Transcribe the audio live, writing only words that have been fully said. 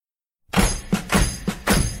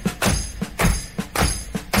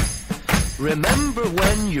Remember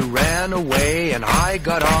when you ran away and I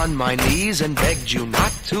got on my knees and begged you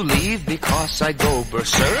not to leave because I go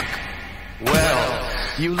berserk? Well,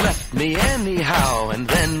 you left me anyhow, and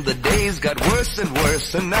then the days got worse and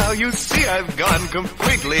worse, and now you see I've gone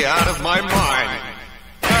completely out of my mind.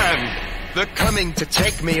 And they're coming to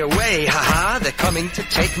take me away, ha-ha, they're coming to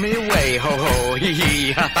take me away, ho-ho,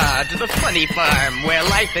 hee-hee, ha-ha, to the funny farm where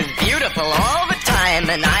life is beautiful all the time,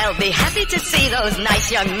 and I'll be happy to see those nice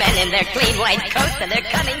young men in their clean white coats, and they're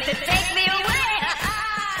coming to take me away,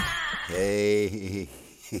 ha-ha!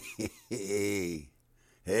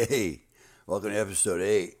 Hey, welcome to episode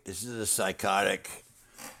 8. This is the psychotic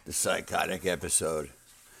episode.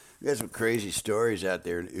 We got some crazy stories out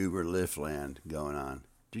there in Uber Lyft land going on.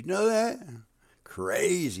 Did you know that?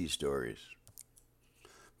 Crazy stories.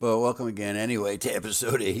 But welcome again anyway to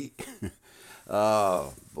episode 8.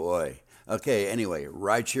 Oh, boy. Okay, anyway,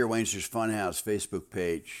 Rideshare Wainster's Funhouse Facebook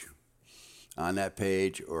page. On that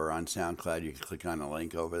page or on SoundCloud, you can click on the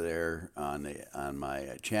link over there on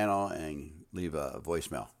my channel and leave a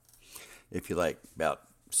voicemail. If you like, about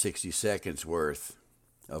 60 seconds worth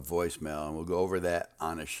of voicemail, and we'll go over that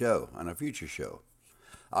on a future show.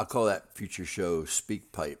 I'll call that future show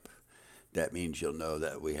Speak Pipe. That means you'll know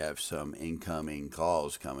that we have some incoming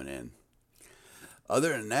calls coming in.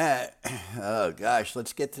 Other than that, oh gosh,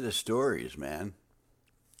 let's get to the stories, man.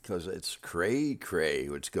 Because it's cray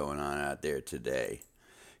what's going on out there today.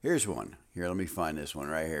 Here's one. Here, let me find this one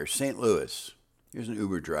right here. St. Louis. Here's an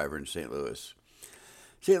Uber driver in St. Louis.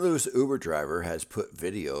 St. Louis Uber driver has put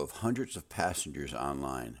video of hundreds of passengers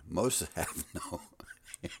online. Most have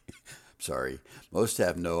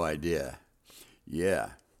no idea. Yeah.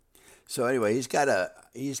 So anyway, he's got a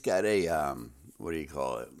what do you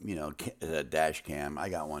call it? You know, a dash cam. I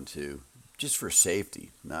got one too, just for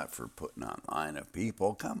safety, not for putting online of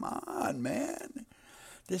people. Come on, man.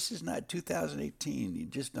 This is not 2018. You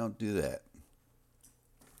just don't do that.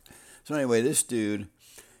 So anyway, this dude,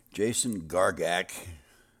 Jason Gargak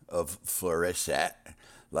of Floresat,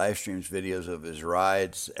 live streams videos of his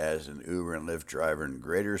rides as an Uber and Lyft driver in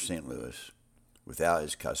Greater St. Louis without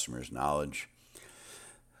his customers' knowledge.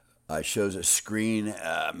 Shows a screen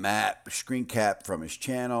cap from his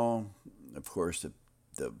channel. Of course,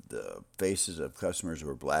 the faces of customers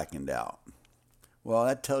were blackened out. Well,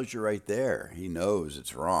 that tells you right there. He knows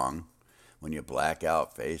it's wrong when you black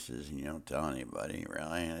out faces and you don't tell anybody.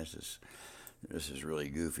 Really, this is really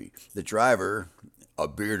goofy. The driver, a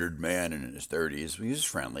bearded man in his 30s, he was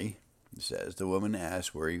friendly. He says the woman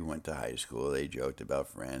asked where he went to high school. They joked about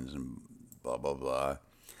friends and blah blah blah.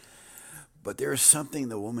 But there was something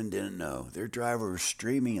the woman didn't know. Their driver was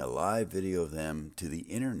streaming a live video of them to the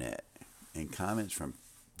internet, and comments from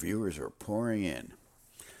viewers were pouring in.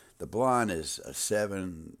 The blonde is a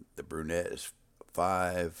 7, the brunette is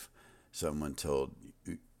 5. Someone told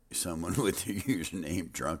someone with the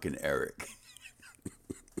username Drunken Eric.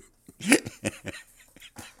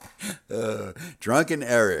 Drunken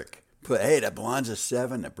Eric. Hey, the blonde's a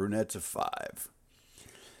 7, the brunette's a 5.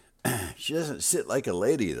 She doesn't sit like a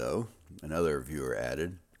lady, though, another viewer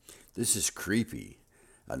added. This is creepy,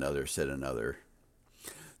 another said.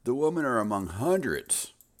 The women are among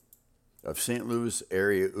hundreds of St. Louis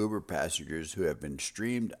area Uber passengers who have been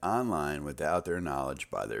streamed online without their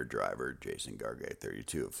knowledge by their driver, Jason Gargay,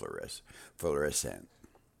 32, of Florescent.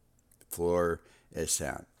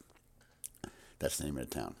 That's the name of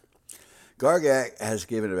the town. Gargak has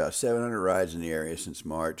given about 700 rides in the area since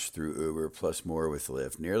March through Uber, plus more with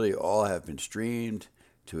Lyft. Nearly all have been streamed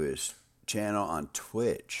to his channel on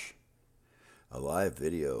Twitch, a live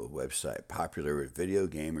video website popular with video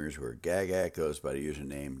gamers where Gargak goes by the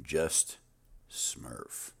username Just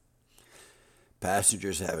Smurf.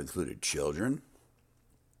 Passengers have included children.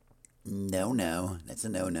 No, that's a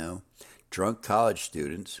no-no. Drunk college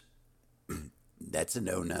students. That's a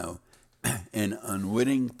no-no. And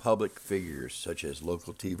unwitting public figures such as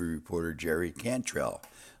local TV reporter Jerry Cantrell,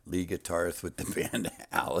 lead guitarist with the band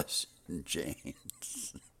Alice in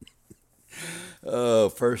Chains.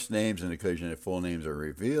 First names and occasionally full names are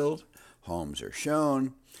revealed. Homes are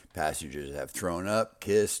shown. Passengers have thrown up,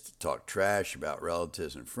 kissed, talked trash about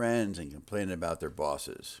relatives and friends, and complained about their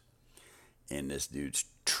bosses in this dude's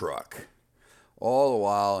truck. All the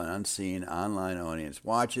while, an unseen online audience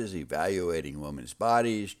watches, evaluating women's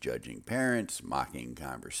bodies, judging parents, mocking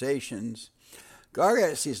conversations.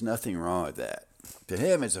 Gargak sees nothing wrong with that. To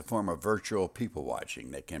him, it's a form of virtual people watching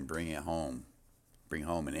that can bring home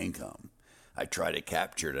an income. I try to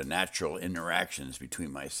capture the natural interactions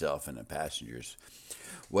between myself and the passengers,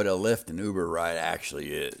 what a Lyft and Uber ride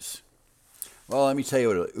actually is. Well, let me tell you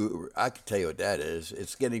what I can tell you what that is.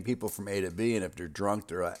 It's getting people from A to B, and if they're drunk,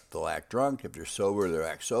 they'll act drunk. If they're sober, they'll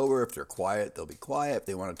act sober. If they're quiet, they'll be quiet. If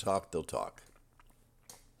they want to talk, they'll talk.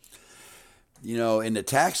 You know, in the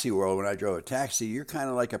taxi world, when I drove a taxi, you're kind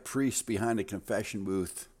of like a priest behind a confession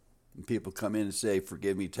booth. And people come in and say,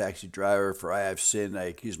 "Forgive me, taxi driver, for I have sinned. I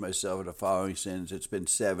accuse myself of the following sins. It's been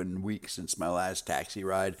 7 weeks since my last taxi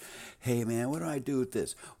ride. Hey, man, what do I do with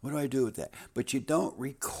this? What do I do with that?" But you don't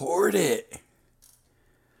record it.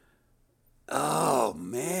 Oh,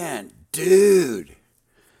 man, dude.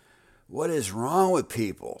 What is wrong with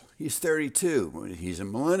people? He's 32. He's a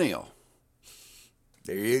millennial.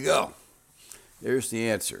 There you go. There's the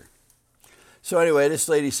answer. So anyway, this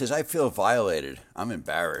lady says, "I feel violated. I'm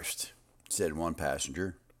embarrassed," said one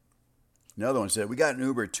passenger. Another one said, "We got an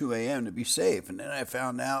Uber at 2 a.m. to be safe. And then I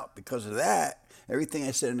found out because of that, everything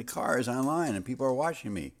I said in the car is online and people are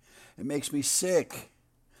watching me. It makes me sick."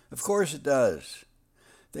 Of course it does.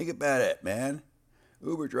 Think about it, man.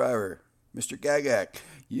 Uber driver, Mr. Gagak,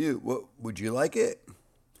 would you like it?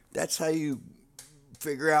 That's how you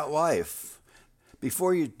figure out life.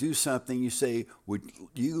 Before you do something, you say, "Would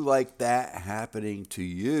you like that happening to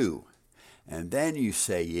you?" And then you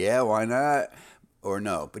say, "Yeah, why not?" Or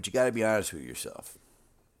no. But you got to be honest with yourself.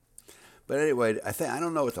 But anyway, I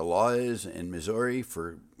don't know what the law is in Missouri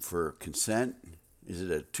for consent. Is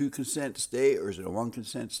it a 2 consent state or is it a 1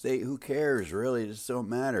 consent state? Who cares, really? It just don't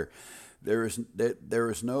matter. There is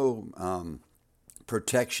no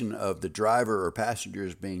protection of the driver or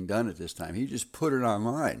passengers being done at this time. He just put it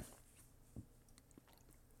online.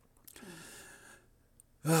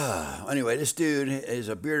 Anyway, this dude is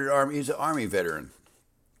a bearded army. He's an Army veteran.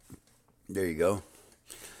 There you go.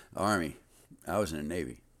 Army. I was in the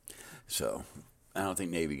Navy. So I don't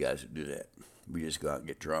think Navy guys would do that. We just go out and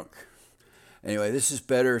get drunk. Anyway, this is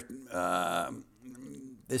better.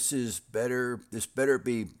 This better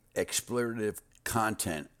be expletive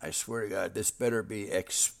content. I swear to God, this better be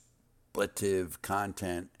expletive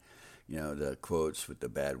content. You know, the quotes with the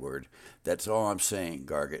bad word. That's all I'm saying,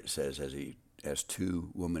 Gargett says as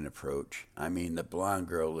 2 women approach. I mean, the blonde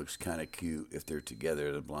girl looks kind of cute. If they're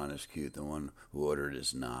together, the blonde is cute. The one who ordered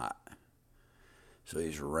is not. So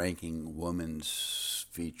he's ranking women's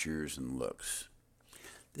features and looks.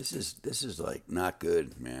 This is like not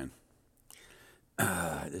good, man.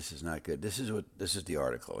 This is not good. This is the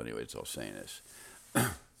article. Anyway, it's all saying this.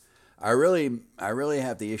 I really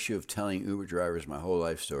have the issue of telling Uber drivers my whole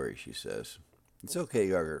life story, she says. "It's okay,"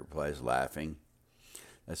 Gargett replies, laughing.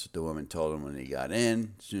 That's what the woman told him when he got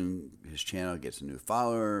in. Soon his channel gets a new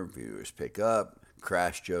follower, viewers pick up,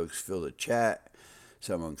 crash jokes fill the chat.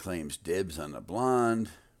 Someone claims dibs on the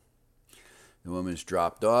blonde. The woman's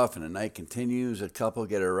dropped off and the night continues. A couple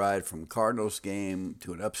get a ride from Cardinals game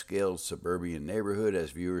to an upscale suburban neighborhood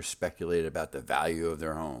as viewers speculate about the value of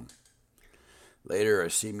their home. Later,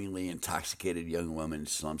 a seemingly intoxicated young woman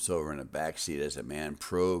slumps over in a backseat as a man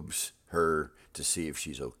probes her to see if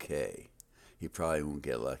she's okay. He probably won't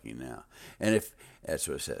get lucky now. And if that's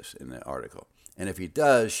what it says in the article. And if he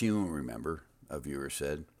does, she won't remember, a viewer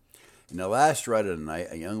said. In the last ride of the night,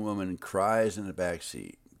 a young woman cries in the back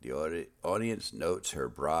seat. The audience notes her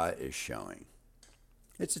bra is showing.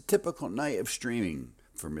 It's a typical night of streaming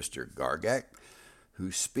for Mr. Gargak,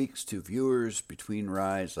 who speaks to viewers between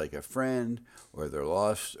rides like a friend or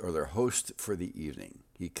their host for the evening.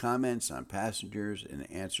 He comments on passengers and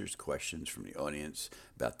answers questions from the audience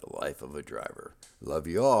about the life of a driver. Love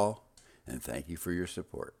you all, and thank you for your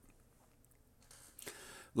support.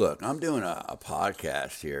 Look, I'm doing a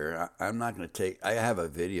podcast here. I'm not going to I have a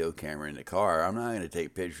video camera in the car. I'm not going to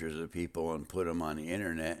take pictures of people and put them on the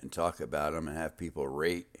internet and talk about them and have people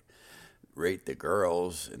rate the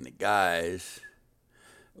girls and the guys.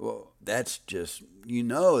 Well, that's just,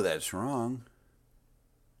 that's wrong.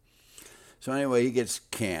 So anyway, he gets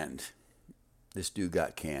canned. This dude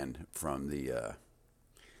got canned from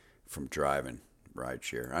driving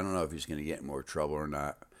rideshare. I don't know if he's going to get in more trouble or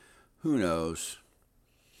not. Who knows?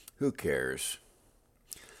 Who cares?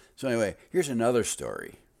 So anyway, here's another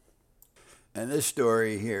story. And this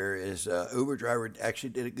story here is Uber driver actually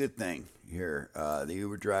did a good thing here. The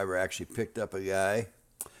Uber driver actually picked up a guy,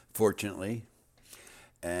 fortunately,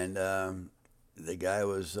 and the guy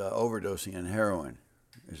was overdosing on heroin.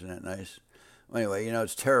 Isn't that nice? Anyway,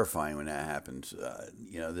 it's terrifying when that happens.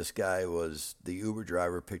 This guy the Uber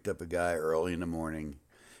driver picked up a guy early in the morning,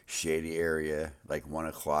 shady area, like 1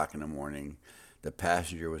 o'clock in the morning. The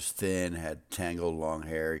passenger was thin, had tangled long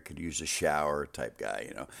hair, he could use a shower type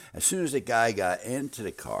guy, As soon as the guy got into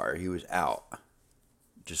the car, he was out,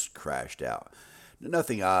 just crashed out.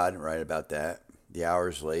 Nothing odd, right, about that. The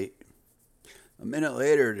hour's late. A minute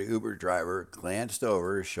later, the Uber driver glanced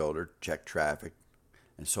over his shoulder, checked traffic,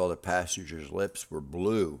 and saw the passenger's lips were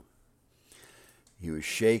blue. He was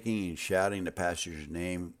shaking and shouting the passenger's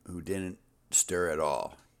name, who didn't stir at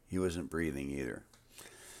all. He wasn't breathing either.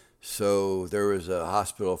 So there was a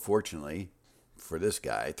hospital, fortunately, for this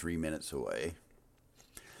guy, 3 minutes away.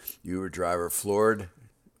 Uber driver floored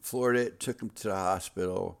it, took him to the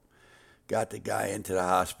hospital, got the guy into the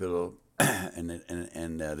hospital, and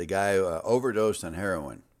the guy overdosed on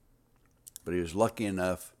heroin. But he was lucky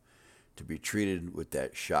enough to be treated with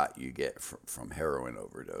that shot you get from heroin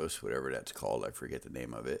overdose, whatever that's called. I forget the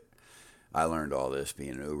name of it. I learned all this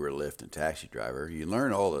being an Uber, Lyft, and taxi driver. You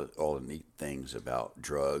learn all the neat things about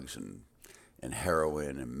drugs and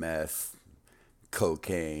heroin and meth,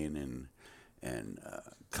 cocaine and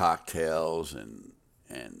cocktails and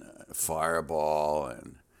Fireball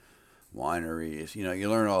and wineries. You know, you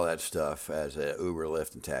learn all that stuff as a Uber,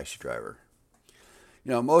 Lyft, and taxi driver.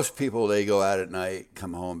 You know, most people, they go out at night,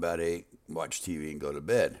 come home about 8, watch TV, and go to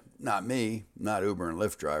bed. Not me, not Uber and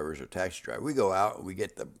Lyft drivers or taxi drivers. We go out and we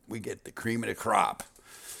get the cream of the crop.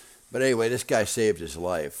 But anyway, this guy saved his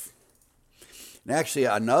life. And actually,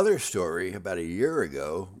 another story, about a year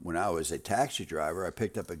ago, when I was a taxi driver, I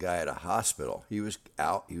picked up a guy at a hospital. He was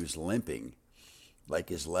out, he was limping, like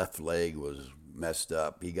his left leg was messed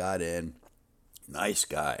up. He got in, nice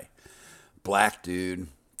guy, black dude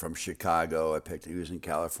from Chicago. He was in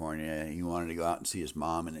California. He wanted to go out and see his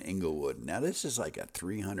mom in Inglewood. Now, this is like a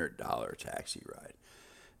 $300 taxi ride.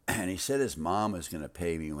 And he said his mom was going to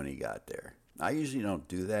pay me when he got there. I usually don't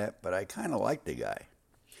do that, but I kind of liked the guy.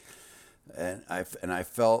 And I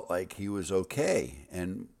felt like he was okay,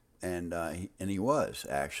 and he was,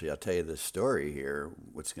 actually. I'll tell you the story here.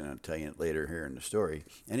 What's going to tell you later here in the story.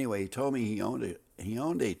 Anyway, he told me he owned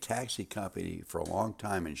a taxi company for a long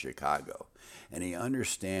time in Chicago, and he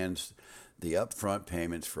understands the upfront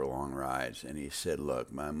payments for long rides. And he said,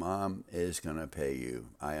 "Look, my mom is going to pay you.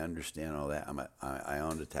 I understand all that. I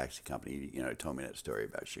owned a taxi company." You know, he told me that story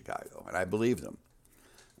about Chicago, and I believed him.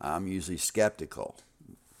 I'm usually skeptical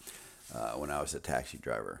when I was a taxi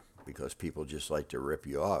driver, because people just like to rip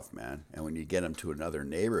you off, man. And when you get them to another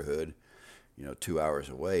neighborhood, 2 hours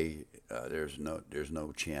away, there's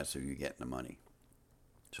no chance of you getting the money.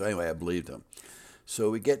 So anyway, I believed him. So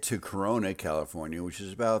we get to Corona, California, which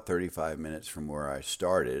is about 35 minutes from where I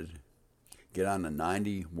started. Get on the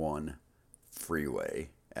 91 freeway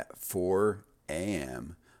at 4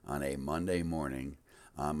 a.m. on a Monday morning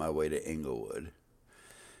on my way to Inglewood.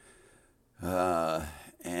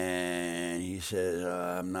 And he said,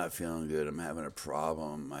 "I'm not feeling good. I'm having a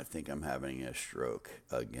problem. I think I'm having a stroke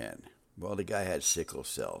again." Well, the guy had sickle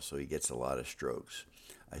cell, so he gets a lot of strokes.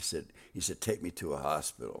 He said, "Take me to a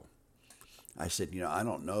hospital." I said, "I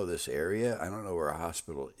don't know this area. I don't know where a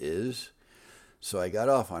hospital is." So I got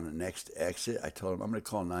off on the next exit. I told him, "I'm going to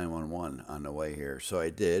call 911 on the way here." So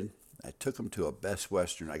I did. I took him to a Best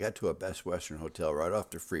Western. I got to a Best Western hotel right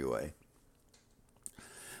off the freeway.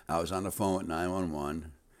 I was on the phone with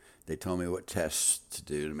 911. They told me what tests to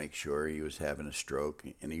do to make sure he was having a stroke,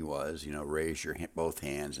 and he was. Raise your both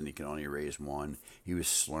hands, and he can only raise one. He was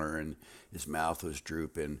slurring. His mouth was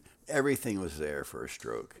drooping. Everything was there for a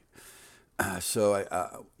stroke.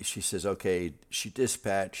 So she says, okay. She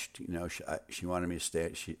dispatched. She wanted me to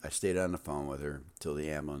stay. I stayed on the phone with her till the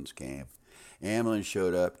ambulance came. Ambulance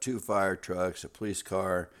showed up. 2 fire trucks, a police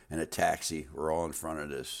car, and a taxi were all in front of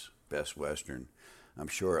this Best Western. I'm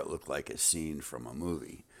sure it looked like a scene from a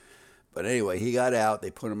movie. But anyway, he got out.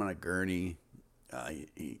 They put him on a gurney.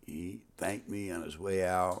 He thanked me on his way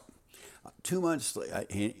out. 2 months later,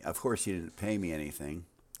 of course, he didn't pay me anything.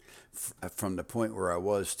 From the point where I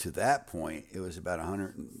was to that point, it was about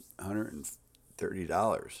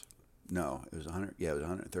 $130. No, it was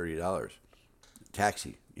 $130.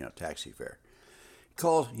 Taxi fare. He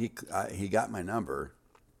called. He got my number.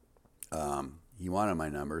 He wanted my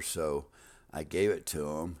number, so I gave it to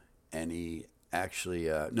him, and he actually,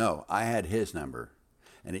 no, I had his number,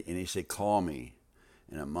 and he said, "Call me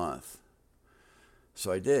in a month."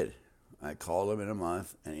 So I did. I called him in a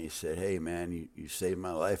month, and he said, "Hey, man, you saved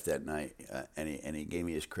my life that night," and he gave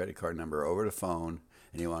me his credit card number over the phone,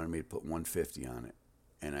 and he wanted me to put $150 on it,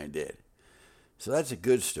 and I did. So that's a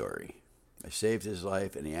good story. I saved his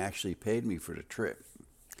life, and he actually paid me for the trip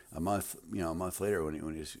a month later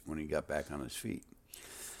when he got back on his feet.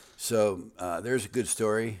 So there's a good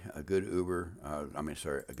story, a good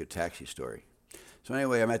a good taxi story. So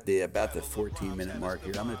anyway, I'm at about the 14-minute mark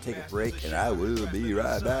here. I'm going to take a break, and I will be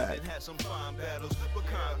right back.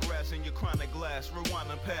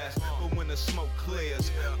 But when the smoke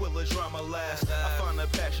clears, will the drama last? I find a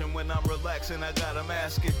passion when I'm relaxing. I gotta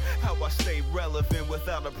mask it. How I stay relevant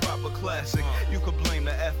without a proper classic. You could blame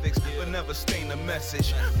the ethics, but never stain the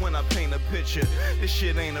message. When I paint a picture, this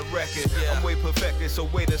shit ain't a record. I'm way perfected, so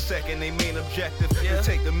wait a second. They main objective to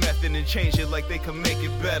take the method and change it like they can make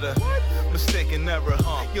it better. Mistaken error,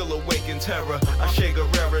 you'll awaken terror. I Che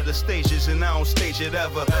Guevara the stages and I don't stage it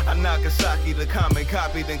ever. I Nagasaki the common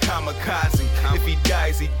copy, then kamikaze. If he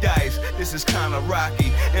dies, he dies. This is kinda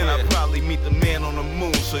rocky. And I'll probably meet the man on the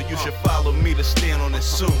moon. So you should follow me to stand on it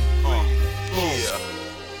soon. Yeah.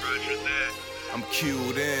 Roger that. I'm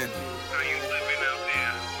cued in. How you living out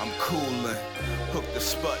there? I'm coolin'. Hook the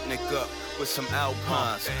Sputnik up with some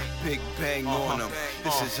Alpines. Big bang on them.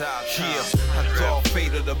 This is our time. I dog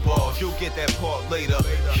fate of the balls. You'll get that part later.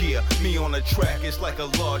 Yeah, me on the track is like a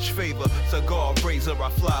large favor. Cigar razor, I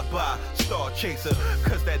fly by. Star chaser.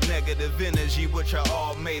 Cause that negative energy which I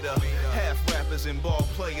all made of. Half rappers and ball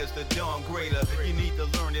players, the dawn greater. You need to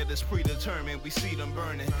learn that it's predetermined. We see them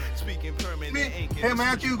burning. Speaking permanent ink. Hey,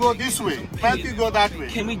 Matthew, go this way. Matthew, go that way.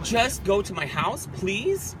 Can we just go to my house,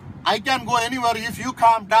 please? I can go anywhere if you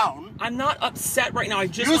calm down. I'm not upset right now. I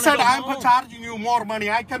just You want to said go I'm home. charging you more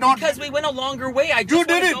money. I cannot. Because we went a longer way. I You just want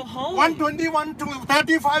did to it. go home. 121 to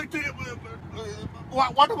 35 to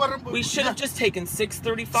whatever. We should have just taken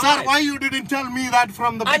 635. Sir, why you didn't tell me that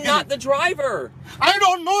from the I'm beginning? not the driver. I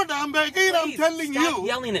don't know, damn again. I'm Please, telling stop you.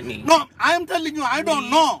 yelling at me. No, I'm telling you. I don't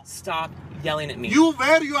Please know. Stop yelling at me. You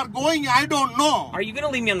where you are going, I don't know. Are you going to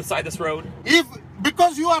leave me on the side of this road?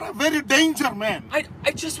 Because you are a very danger man.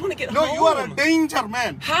 I just want to get No, home. you are a danger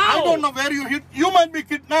man. How? I don't know where you hit. You might be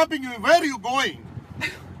kidnapping you. Where are you going?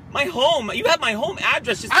 My home. You have my home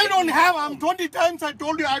address. Just I get don't me have. home. 20 times I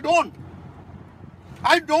told you I don't.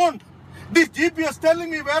 I don't. This GPS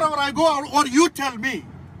telling me wherever I go, or you tell me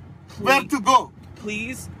where to go.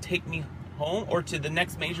 Please take me home or to the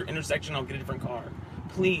next major intersection. I'll get a different car.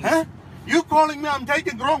 Please. Huh? You calling me? I'm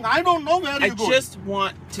taking wrong. I don't know where I you go. just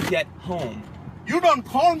want to get home. You don't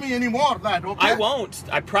call me anymore. That okay? I won't.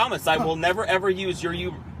 I promise. I will never ever use your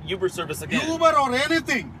Uber service again. Uber or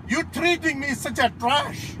anything. You treating me such a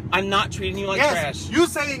trash. I'm not treating you like Yes. trash. You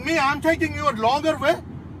saying me? I'm taking you a longer way.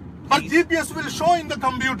 But Please. GPS will show in the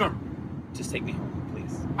computer. Just take me home,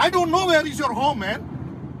 please. I don't know where is your home, man.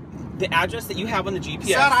 The address that you have on the GPS.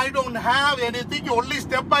 Sir, I don't have anything. Only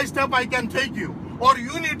step by step I can take you. Or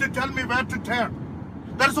you need to tell me where to turn.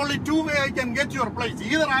 There's only two ways I can get your place.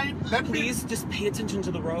 Either Please just pay attention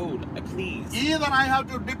to the road. Please. Either I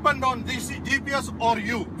have to depend on this GPS or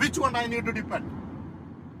you. Which one I need to depend?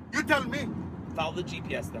 You tell me. Follow the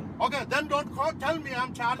GPS then. Okay, then don't tell me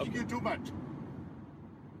I'm charging you too much.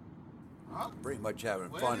 Pretty much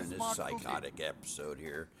having Where fun is in this Smart psychotic episode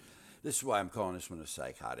here. This is why I'm calling this one a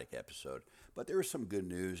psychotic episode. But there was some good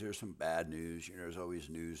news. There's some bad news. You know, there's always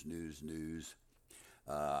news.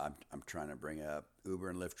 I'm trying to bring up Uber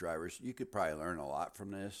and Lyft drivers. You could probably learn a lot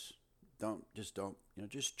from this.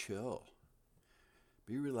 Just chill.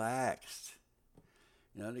 Be relaxed.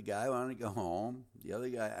 You know, the guy wanted to go home. The other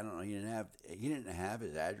guy, I don't know, he didn't have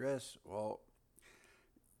his address. Well,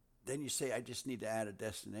 then you say, I just need to add a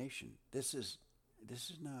destination. This is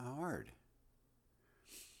not hard.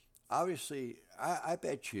 Obviously, I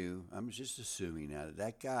bet you, I'm just assuming now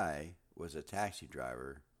that guy was a taxi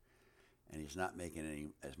driver and he's not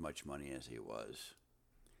making as much money as he was.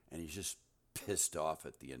 And he's just pissed off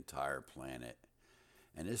at the entire planet.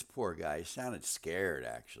 And this poor guy, he sounded scared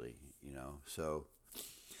actually, you know. So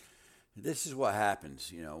this is what happens,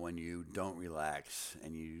 you know, when you don't relax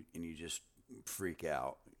and you just freak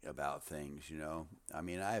out about things, you know. I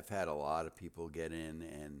mean, I've had a lot of people get in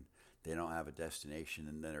and they don't have a destination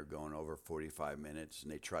and then they're going over 45 minutes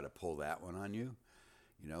and they try to pull that one on you.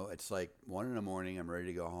 You know, it's like 1 a.m, I'm ready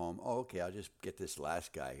to go home. Oh, okay, I'll just get this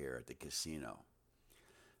last guy here at the casino.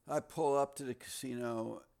 I pull up to the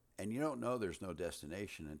casino and you don't know there's no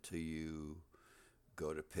destination until you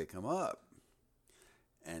go to pick him up.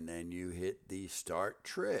 And then you hit the start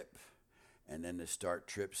trip. And then the start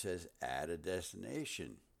trip says add a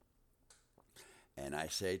destination. And I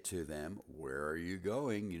say to them, where are you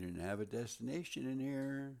going? You didn't have a destination in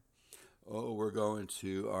here. Oh, we're going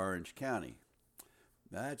to Orange County.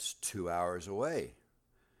 That's 2 hours away.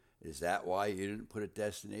 Is that why you didn't put a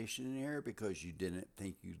destination in here? Because you didn't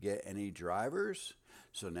think you'd get any drivers?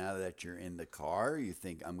 So now that you're in the car, you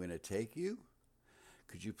think I'm going to take you?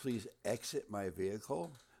 Could you please exit my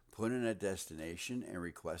vehicle, put in a destination, and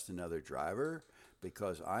request another driver?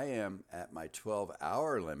 because I am at my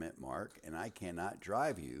 12-hour limit mark and I cannot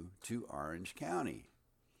drive you to Orange County.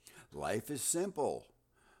 Life is simple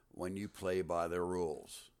when you play by the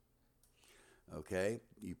rules. Okay?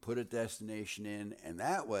 You put a destination in, and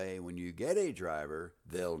that way, when you get a driver,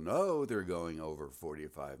 they'll know they're going over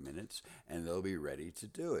 45 minutes and they'll be ready to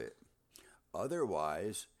do it.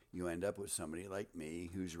 Otherwise, you end up with somebody like me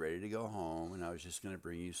who's ready to go home, and I was just going to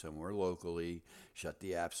bring you somewhere locally, shut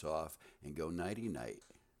the apps off, and go nighty-night.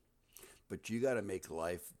 But you got to make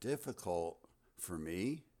life difficult for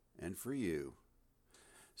me and for you.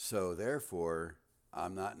 So therefore,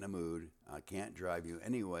 I'm not in the mood. I can't drive you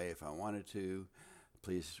anyway if I wanted to.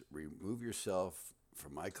 Please remove yourself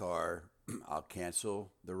from my car. I'll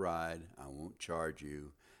cancel the ride. I won't charge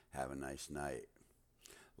you. Have a nice night.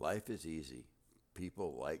 Life is easy.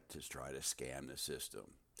 People like to try to scam the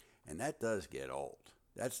system. And that does get old.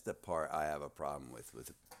 That's the part I have a problem with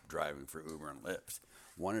driving for Uber and Lyft.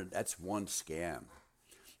 That's one scam.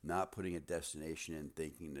 Not putting a destination in,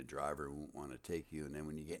 thinking the driver won't want to take you, and then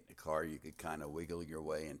when you get in the car, you could kind of wiggle your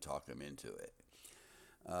way and talk them into it.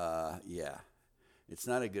 Yeah, it's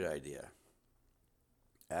not a good idea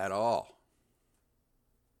at all.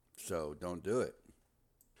 So don't do it.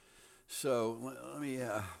 So let me,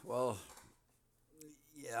 yeah,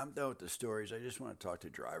 I'm done with the stories. I just want to talk to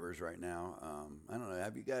drivers right now. I don't know,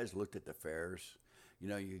 have you guys looked at the fares? You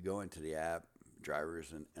know, you go into the app,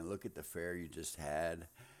 drivers, and look at the fare you just had,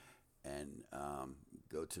 and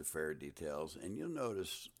go to fare details, and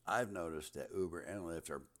I've noticed that Uber and Lyft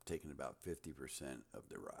are taking about 50% of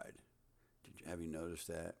the ride. Have you noticed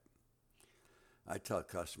that? I tell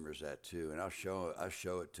customers that too, and I'll show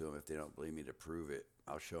it to them if they don't believe me to prove it.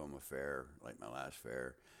 I'll show them a fare, like my last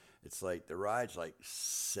fare. It's like the ride's like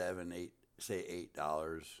 $8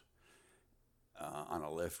 on a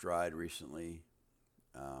Lyft ride recently.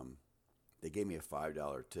 They gave me a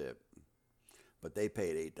 $5 tip, but they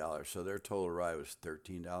paid $8, so their total ride was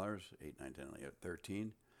 $13. 8, 9, 10, 11,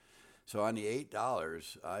 13. So on the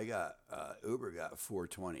 $8, I got Uber got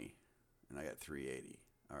 $4.20, and I got $3.80.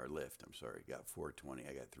 Or Lyft, I'm sorry, got $4.20.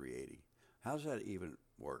 I got $3.80. How's that even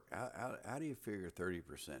work? How do you figure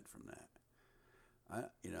 30% from that?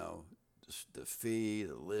 The fee,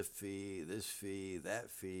 the Lyft fee, this fee, that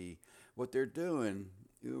fee. What they're doing,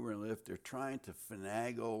 Uber and Lyft, they're trying to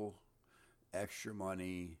finagle extra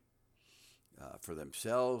money for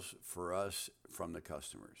themselves, for us, from the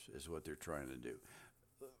customers, is what they're trying to do.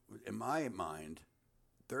 In my mind,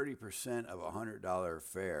 30% of a $100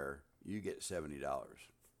 fare, you get $70.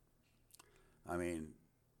 I mean,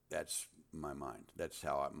 that's my mind. That's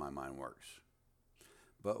how my mind works.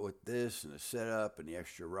 But with this and the setup and the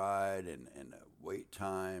extra ride and the wait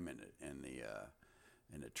time and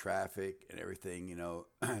the traffic and everything,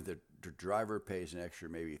 the driver pays an extra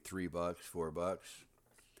maybe $3, $4,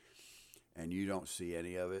 and you don't see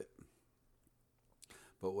any of it.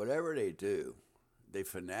 But whatever they do, they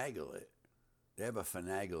finagle it. They have a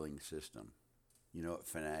finagling system. You know what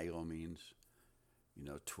finagle means?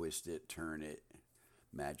 Twist it, turn it,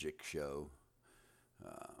 magic show.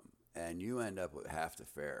 And you end up with half the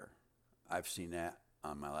fare. I've seen that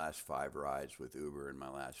on my last 5 rides with Uber and my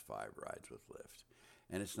last 5 rides with Lyft.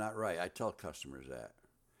 And it's not right. I tell customers that.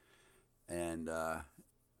 And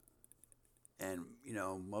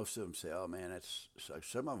most of them say, oh, man, that's... So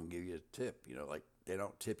some of them give you a tip. Like they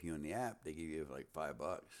don't tip you in the app. They give you like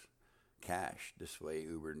 $5 cash. This way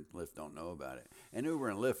Uber and Lyft don't know about it. And Uber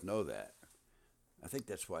and Lyft know that. I think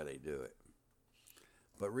that's why they do it.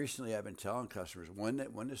 But recently I've been telling customers, when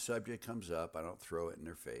the subject comes up, I don't throw it in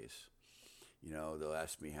their face. They'll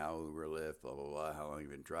ask me how Uber, Lyft, blah, blah, blah, how long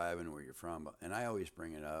you've been driving, where you're from. And I always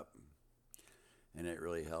bring it up. And it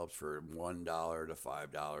really helps for $1 to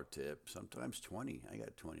 $5 tip, sometimes 20. I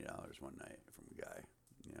got $20 one night from a guy,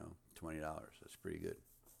 $20. That's pretty good.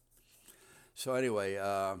 So anyway,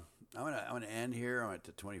 I'm gonna end here. I'm at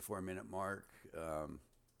the 24-minute mark.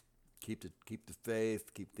 Keep the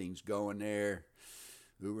faith, keep things going there.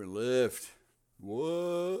 Uber and Lyft,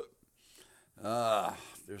 what?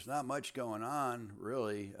 There's not much going on,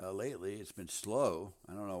 really, lately. It's been slow.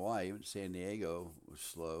 I don't know why. Even San Diego was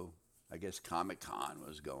slow. I guess Comic-Con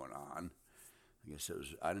was going on. I guess it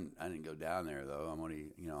was. I didn't go down there, though. I'm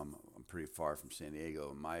only, I'm pretty far from San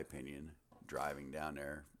Diego, in my opinion, driving down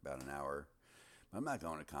there about an hour. But I'm not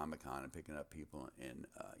going to Comic-Con and picking up people in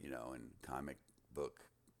comic book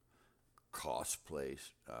cosplay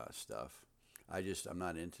stuff. I'm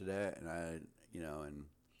not into that, and I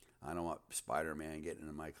don't want Spider-Man getting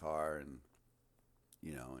into my car and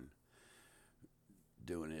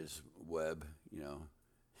doing his web,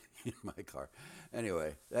 in my car.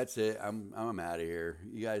 Anyway, that's it. I'm out of here.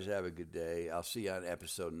 You guys have a good day. I'll see you on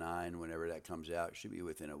episode 9 whenever that comes out. It should be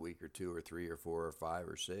within a week or 2 or 3 or 4 or 5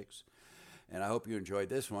 or 6. And I hope you enjoyed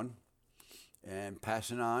this one. And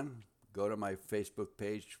passing on, go to my Facebook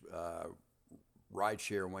page,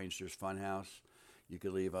 Rideshare Wainster's Funhouse. You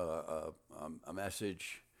could leave a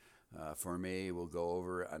message for me. We'll go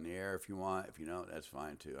over it on the air if you want. If you don't, that's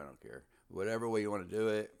fine too. I don't care. Whatever way you want to do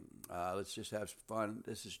it. Let's just have some fun.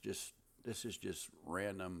 This is just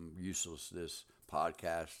random uselessness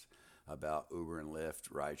podcast about Uber and Lyft,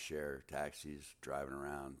 rideshare, taxis, driving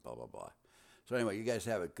around, blah, blah, blah. So anyway, you guys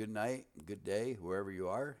have a good night, good day, wherever you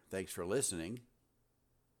are. Thanks for listening.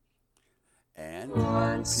 And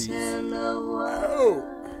once peace. in a while,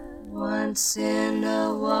 once in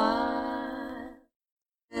a while,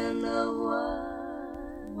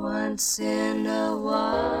 once in a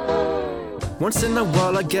while. Once in a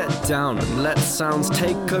while I get down and let sounds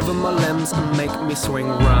take over my limbs and make me swing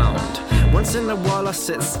round. Once in a while I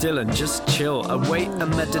sit still and just chill, I wait and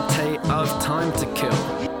meditate, I've time to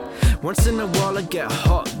kill. Once in a while I get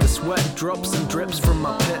hot, the sweat drops and drips from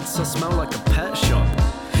my pits, I smell like a pet shop.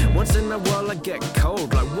 Once in a while I get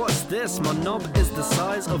cold, like what's this? My knob is the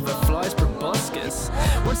size of a fly's proboscis.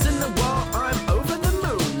 Once in a while I'm over the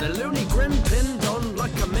moon, the loony grin pinned on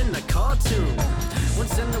like I'm in a cartoon.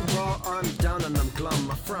 Once in a while I'm down and I'm glum,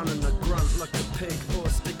 I frown and I grunt like a pig or a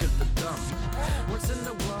stick of the dumb. Once in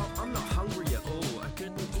a while I'm not hungry.